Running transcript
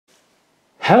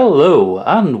Hello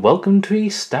and welcome to a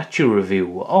statue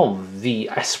review of the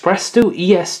Espresto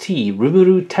EST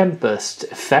Rimuru Tempest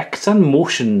Effects and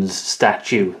Motions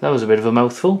statue. That was a bit of a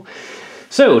mouthful.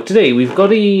 So today we've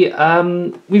got a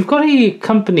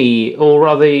company, or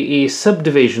rather a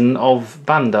subdivision of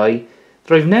Bandai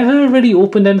that I've never really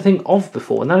opened anything of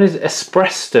before, and that is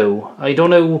Espresto. I don't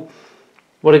know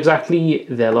what exactly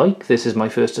they're like. This is my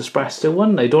first Espresto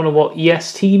one. I don't know what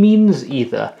EST means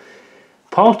either.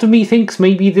 Part of me thinks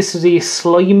maybe this is a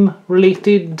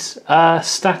slime-related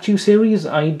statue series.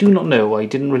 I do not know. I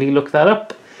didn't really look that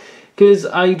up because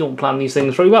I don't plan these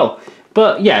things very well.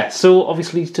 But yeah, so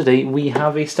obviously today we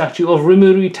have a statue of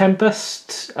Rimuru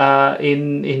Tempest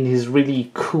in his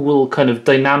really cool kind of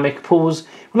dynamic pose.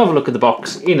 We'll have a look at the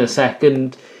box in a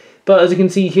second. But as you can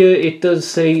see here, it does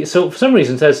say, so for some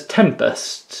reason it says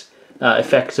Tempest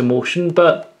effects and motion,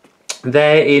 but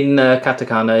there in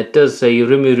katakana it does say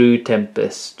Rimuru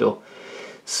Tempest.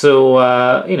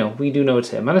 So, you know, we do know it's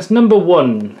him. And it's number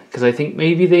 1, because I think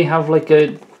maybe they have like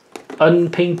a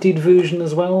unpainted version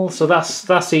as well. So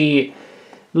that's a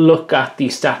look at the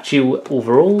statue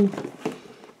overall.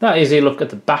 That is a look at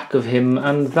the back of him,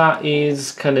 and that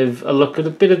is kind of a look at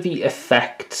a bit of the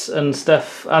effects and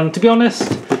stuff. And to be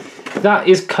honest, that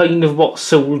is kind of what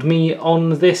sold me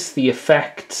on this. The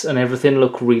effects and everything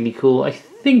look really cool. I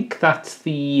think that's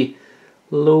the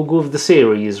logo of the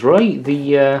series, right?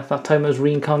 The that time I was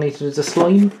reincarnated as a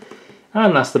slime.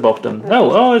 And that's the bottom.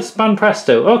 Oh, it's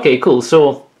Banpresto. Okay, cool.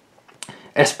 So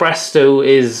Espresto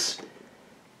is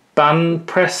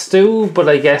Banpresto, but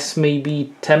I guess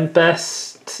maybe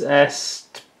Tempest,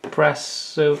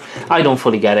 Espresso. I don't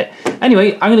fully get it.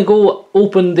 Anyway, I'm going to go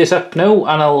open this up now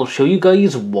and I'll show you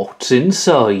guys what's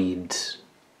inside.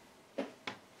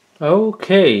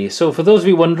 Okay, so for those of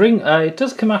you wondering, it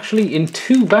does come actually in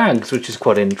 2 bags, which is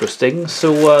quite interesting.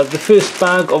 So the first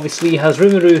bag obviously has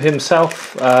Rimuru himself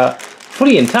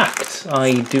fully intact,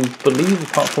 I do believe,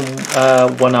 apart from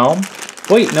one arm.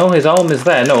 Wait, no, his arm is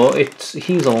there. No,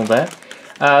 he's all there.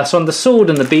 So on the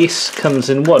sword and the base comes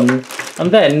in one,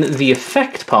 and then the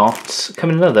effect parts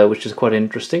come in another, which is quite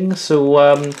interesting. So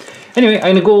anyway, I'm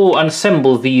going to go and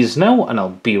assemble these now, and I'll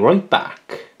be right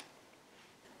back.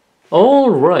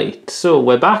 Alright, so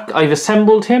we're back. I've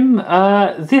assembled him.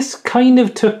 This kind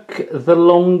of took the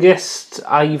longest.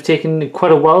 I've taken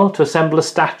quite a while to assemble a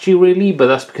statue, really, but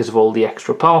that's because of all the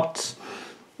extra parts,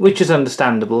 which is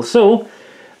understandable. So,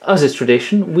 as is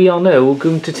tradition, we are now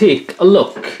going to take a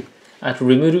look at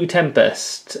Rimuru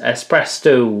Tempest,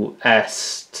 Espresto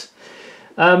Est.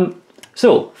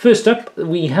 So, first up,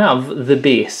 we have the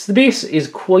base. The base is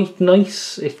quite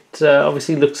nice. It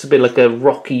obviously looks a bit like a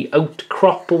rocky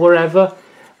outcrop or whatever.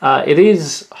 It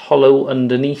is hollow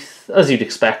underneath, as you'd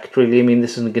expect, really. I mean,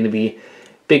 this isn't going to be a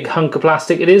big hunk of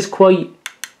plastic. It is quite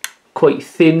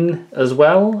thin as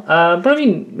well. But I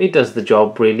mean, it does the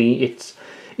job, really. It's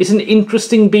an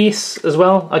interesting base as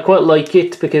well. I quite like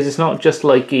it because it's not just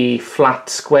like a flat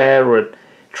square or a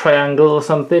triangle or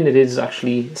something. It is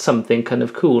actually something kind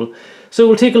of cool. So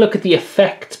we'll take a look at the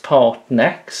effect part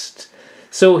next.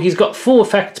 So he's got 4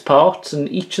 effect parts,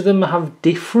 and each of them have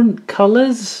different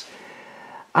colours.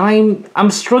 I'm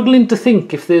struggling to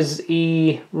think if there's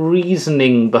a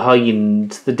reasoning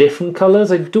behind the different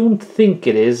colours. I don't think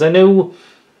it is. I know,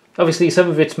 obviously, some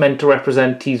of it's meant to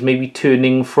represent he's maybe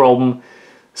turning from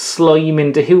slime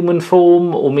into human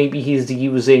form, or maybe he's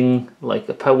using like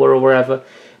a power or whatever.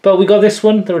 But we got this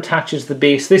one that attaches the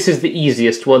base. This is the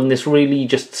easiest one. This really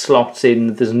just slots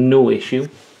in. There's no issue.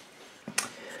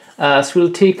 So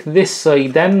we'll take this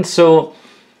side then. So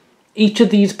each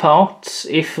of these parts,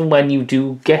 if and when you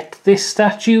do get this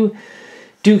statue,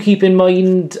 do keep in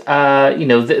mind, you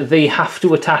know, they have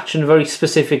to attach in a very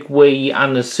specific way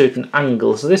and a certain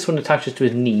angle. So this one attaches to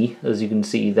his knee, as you can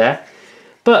see there.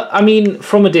 But, I mean,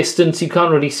 from a distance, you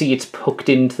can't really see it's hooked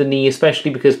into the knee,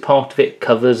 especially because part of it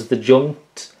covers the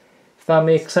joint, if that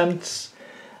makes sense.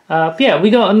 But yeah, we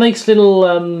got a nice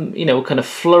little, you know, kind of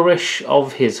flourish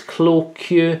of his cloak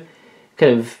here,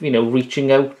 kind of, you know,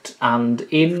 reaching out and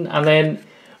in. And then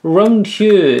round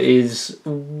here is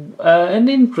an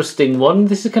interesting one.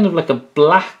 This is kind of like a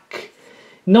black,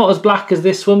 not as black as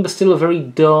this one, but still a very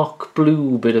dark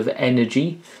blue bit of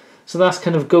energy. So that's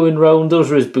kind of going round.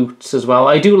 Those are his boots as well.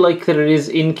 I do like that it is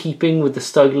in keeping with the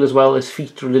style as well. His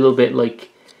feet are a little bit like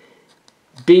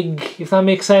big, if that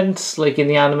makes sense. Like in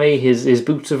the anime, his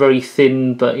boots are very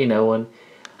thin, but you know, and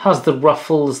has the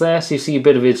ruffles there. So you see a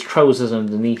bit of his trousers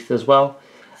underneath as well.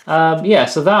 Yeah,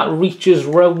 so that reaches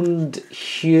round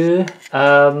here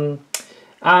and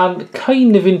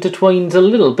kind of intertwines a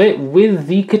little bit with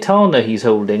the katana he's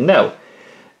holding. Now,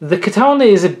 The katana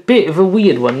is a bit of a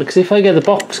weird one, because if I get the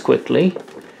box quickly,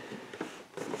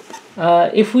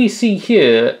 if we see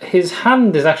here, his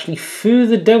hand is actually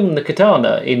further down the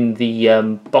katana in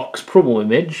the box promo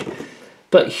image.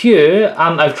 But here,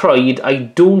 and I've tried, I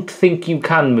don't think you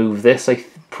can move this. I'm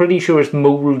pretty sure it's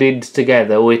moulded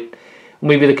together.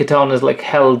 Maybe the katana is like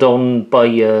held on by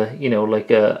you know,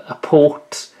 like a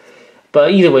port.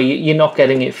 But either way, you're not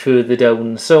getting it further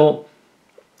down. So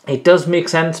it does make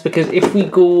sense, because if we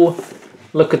go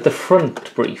look at the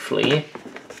front briefly,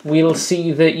 we'll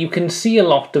see that you can see a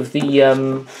lot of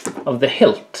the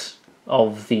hilt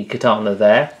of the katana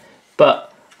there.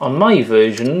 But on my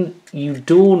version, you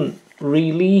don't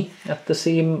really at the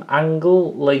same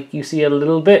angle. Like, you see a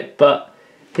little bit, but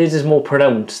his is more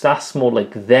pronounced. That's more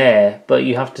like there, but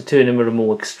you have to turn him at a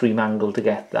more extreme angle to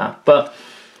get that. But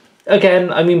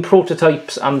again, I mean,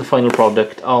 prototypes and the final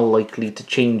product are likely to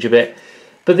change a bit,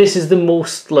 but this is the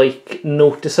most like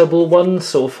noticeable one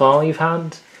so far you've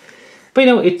had. But you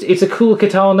know, it's a cool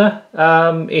katana.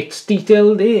 It's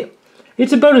detailed.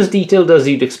 It's about as detailed as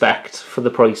you'd expect for the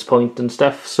price point and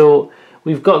stuff. So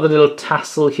we've got the little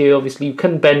tassel here. Obviously, you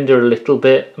can bend her a little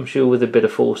bit. I'm sure with a bit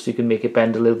of force you can make it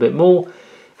bend a little bit more.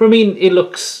 But I mean, it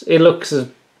looks as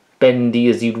bendy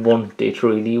as you'd want it.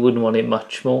 Really, you wouldn't want it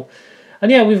much more. And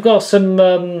yeah, we've got some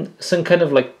kind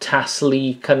of like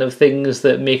tassel-y kind of things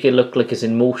that make it look like it's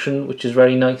in motion, which is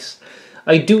very nice.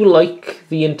 I do like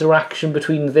the interaction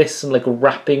between this and like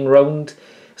wrapping round.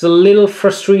 It's a little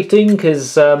frustrating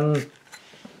because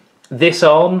this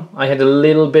arm I had a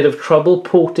little bit of trouble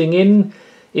porting in.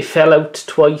 It fell out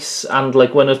twice, and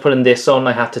like when I was putting this on,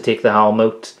 I had to take the arm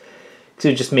out,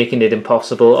 so just making it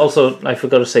impossible. Also, I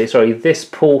forgot to say, sorry, this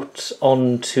ports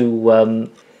onto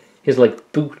his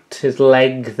like boot, his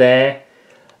leg there.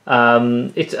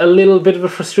 It's a little bit of a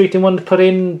frustrating one to put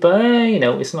in, but you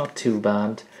know, it's not too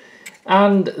bad.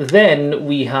 And then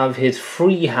we have his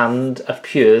free hand up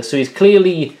here, so he's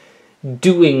clearly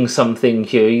doing something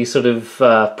here. He's sort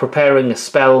of preparing a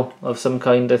spell of some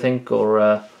kind, I think,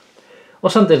 or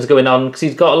something's going on, because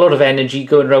he's got a lot of energy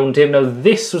going around him. Now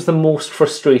this was the most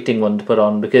frustrating one to put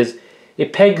on, because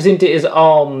it pegs into his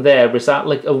arm there, but it's at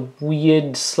like a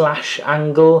weird slash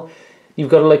angle.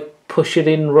 You've got to like push it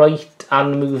in right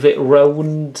and move it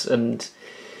round, and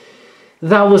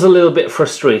that was a little bit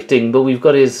frustrating. But we've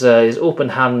got his open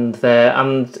hand there,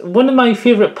 and one of my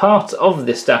favourite parts of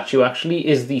this statue actually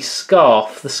is the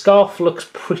scarf. The scarf looks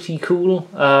pretty cool.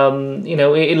 You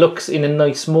know, it looks in a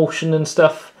nice motion and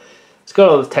stuff. It's got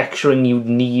all the texturing you'd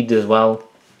need as well.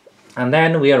 And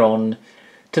then we are on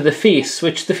to the face,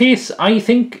 which the face I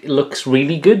think looks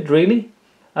really good, really.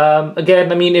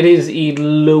 Again, I mean, it is a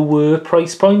lower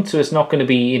price point, so it's not going to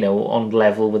be, you know, on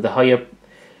level with the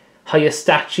higher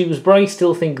statues, but I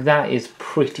still think that is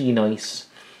pretty nice.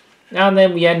 And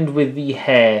then we end with the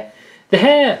hair. The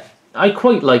hair I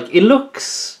quite like. It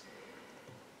looks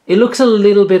a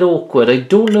little bit awkward. I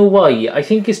don't know why. I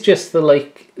think it's just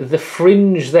the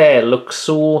fringe there looks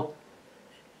so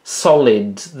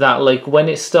solid that like when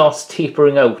it starts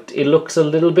tapering out, it looks a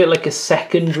little bit like a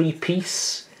secondary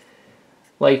piece.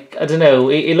 Like, I don't know,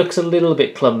 it looks a little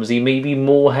bit clumsy. Maybe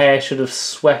more hair should have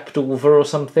swept over or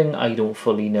something. I don't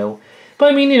fully know.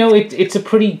 But I mean, you know, it's a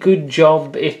pretty good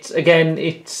job. It's,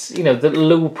 you know, the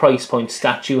low price point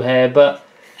statue hair, but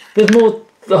there's more.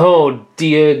 Oh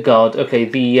dear God. Okay,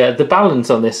 the balance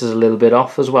on this is a little bit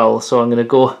off as well, so I'm gonna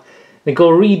go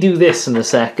redo this in a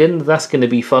second. That's gonna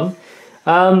be fun.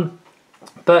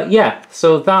 But yeah,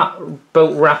 so that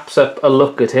about wraps up a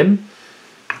look at him.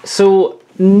 So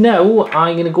now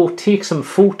I'm going to go take some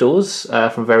photos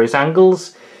from various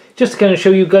angles, just to kind of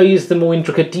show you guys the more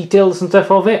intricate details and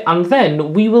stuff of it, and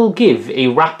then we will give a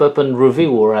wrap-up and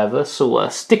review or whatever, so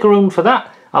stick around for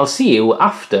that. I'll see you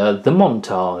after the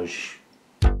montage.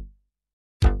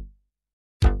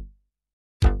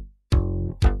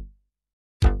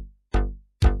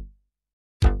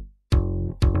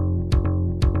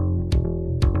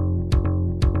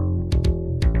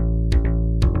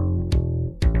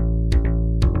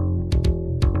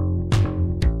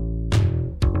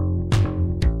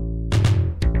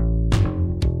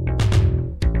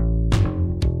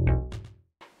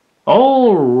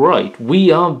 Alright,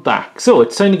 we are back. So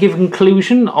it's time to give a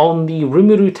conclusion on the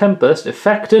Rimuru Tempest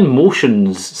Effect and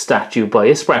Motions statue by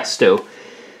Espresto.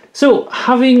 So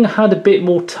having had a bit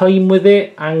more time with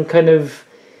it and kind of,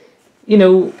 you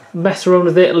know, mess around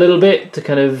with it a little bit to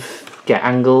kind of get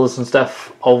angles and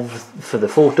stuff for the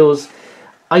photos,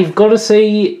 I've got to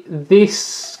say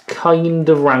this kind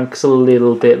of ranks a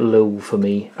little bit low for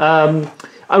me.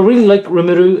 I really like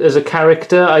Rimuru as a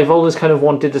character. I've always kind of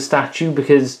wanted a statue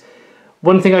because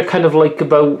one thing I kind of like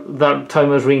about that time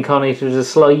I was reincarnated as a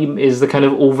slime is the kind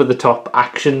of over-the-top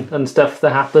action and stuff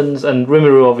that happens, and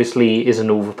Rimuru obviously is an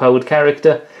overpowered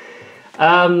character.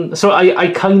 So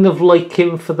I kind of like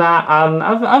him for that, and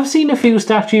I've seen a few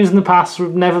statues in the past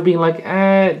who've never been like,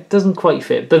 it doesn't quite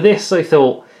fit. But this, I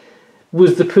thought,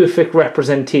 was the perfect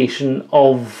representation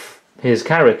of his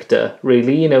character,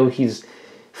 really. You know, he's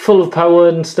full of power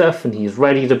and stuff, and he's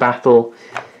ready to battle.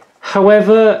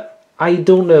 However, I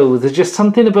don't know, there's just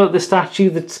something about the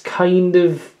statue that's kind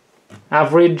of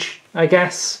average, I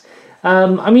guess.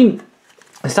 I mean,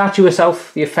 the statue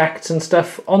itself, the effects and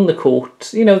stuff on the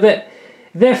coat, you know,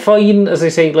 they're fine, as I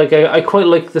say. Like, I quite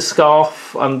like the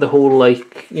scarf and the whole,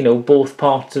 like, you know, both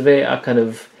parts of it are kind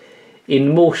of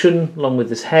in motion, along with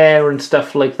his hair and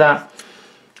stuff like that.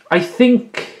 I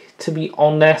think, to be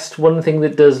honest, one thing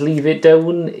that does leave it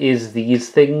down is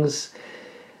these things.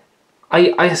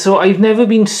 So I've never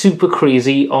been super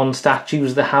crazy on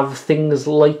statues that have things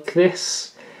like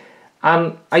this,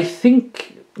 and I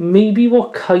think maybe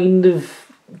what kind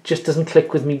of just doesn't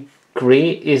click with me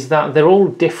great is that they're all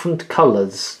different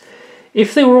colours.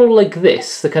 If they were all like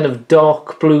this, the kind of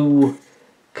dark blue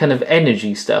kind of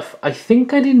energy stuff, I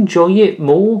think I'd enjoy it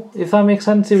more, if that makes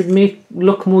sense. It would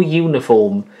look more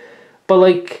uniform. But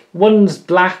like, one's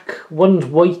black, one's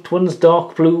white, one's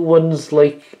dark blue, one's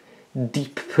like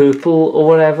deep purple or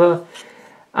whatever,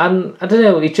 and I don't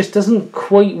know, it just doesn't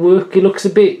quite work. It looks a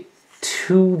bit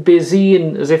too busy,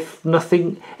 and as if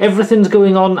everything's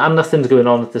going on and nothing's going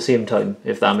on at the same time,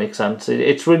 if that makes sense.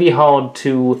 It's really hard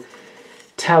to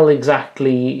tell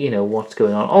exactly, you know, what's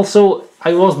going on. Also,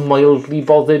 I was mildly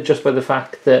bothered just by the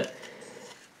fact that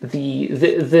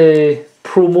the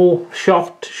promo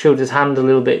shot showed his hand a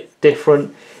little bit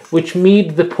different, which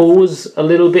made the pose a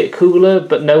little bit cooler,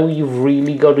 but now you've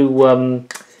really got to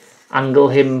angle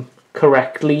him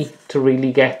correctly to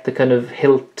really get the kind of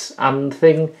hilt and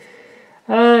thing.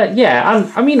 Yeah,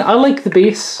 and I mean, I like the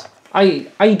base.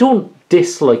 I don't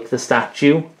dislike the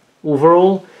statue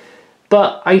overall,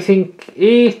 but I think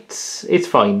it's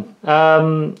fine. I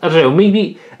don't know,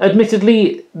 maybe,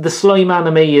 admittedly, the slime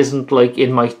anime isn't like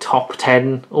in my top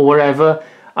 10 or whatever.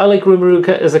 I like Rimuru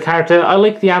as a character. I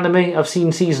like the anime. I've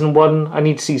seen season 1. I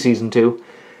need to see season 2.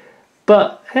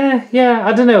 But, yeah,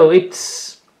 I don't know.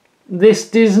 This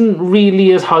isn't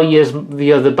really as high as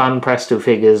the other Espresto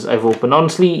figures I've opened.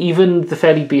 Honestly, even the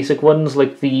fairly basic ones,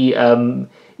 like the Izuku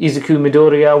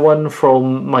Midoriya one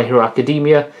from My Hero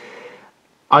Academia,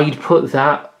 I'd put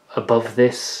that above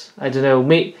this. I don't know.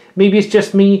 Maybe it's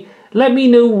just me. Let me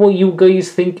know what you guys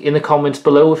think in the comments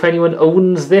below. If anyone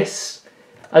owns this,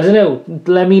 I don't know,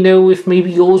 let me know if maybe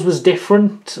yours was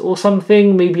different or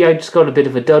something. Maybe I just got a bit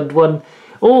of a dud one.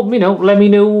 Or, you know, let me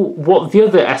know what the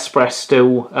other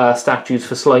Espresto statues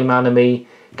for slime anime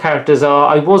characters are.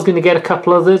 I was going to get a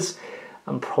couple others.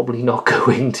 I'm probably not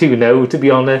going to now, to be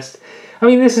honest. I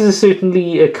mean, this is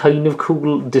certainly a kind of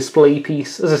cool display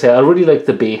piece. As I say, I really like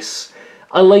the base.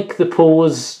 I like the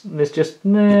pose. It's just,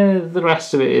 the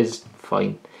rest of it is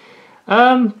fine.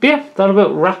 But yeah, that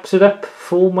about wraps it up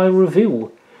for my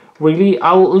review. Really,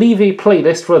 I'll leave a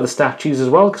playlist for other statues as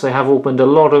well, because I have opened a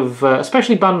lot of,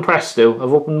 especially Espresto.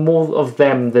 I've opened more of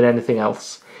them than anything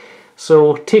else.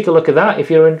 So take a look at that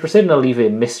if you're interested, and I'll leave a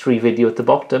mystery video at the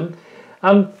bottom.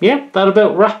 Yeah, that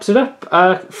about wraps it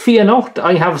up. Fear not,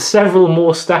 I have several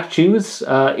more statues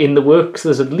in the works.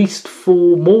 There's at least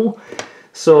 4 more.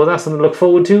 So that's something to look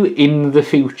forward to in the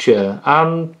future.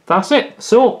 And that's it.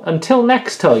 So, until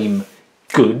next time,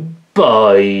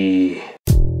 goodbye.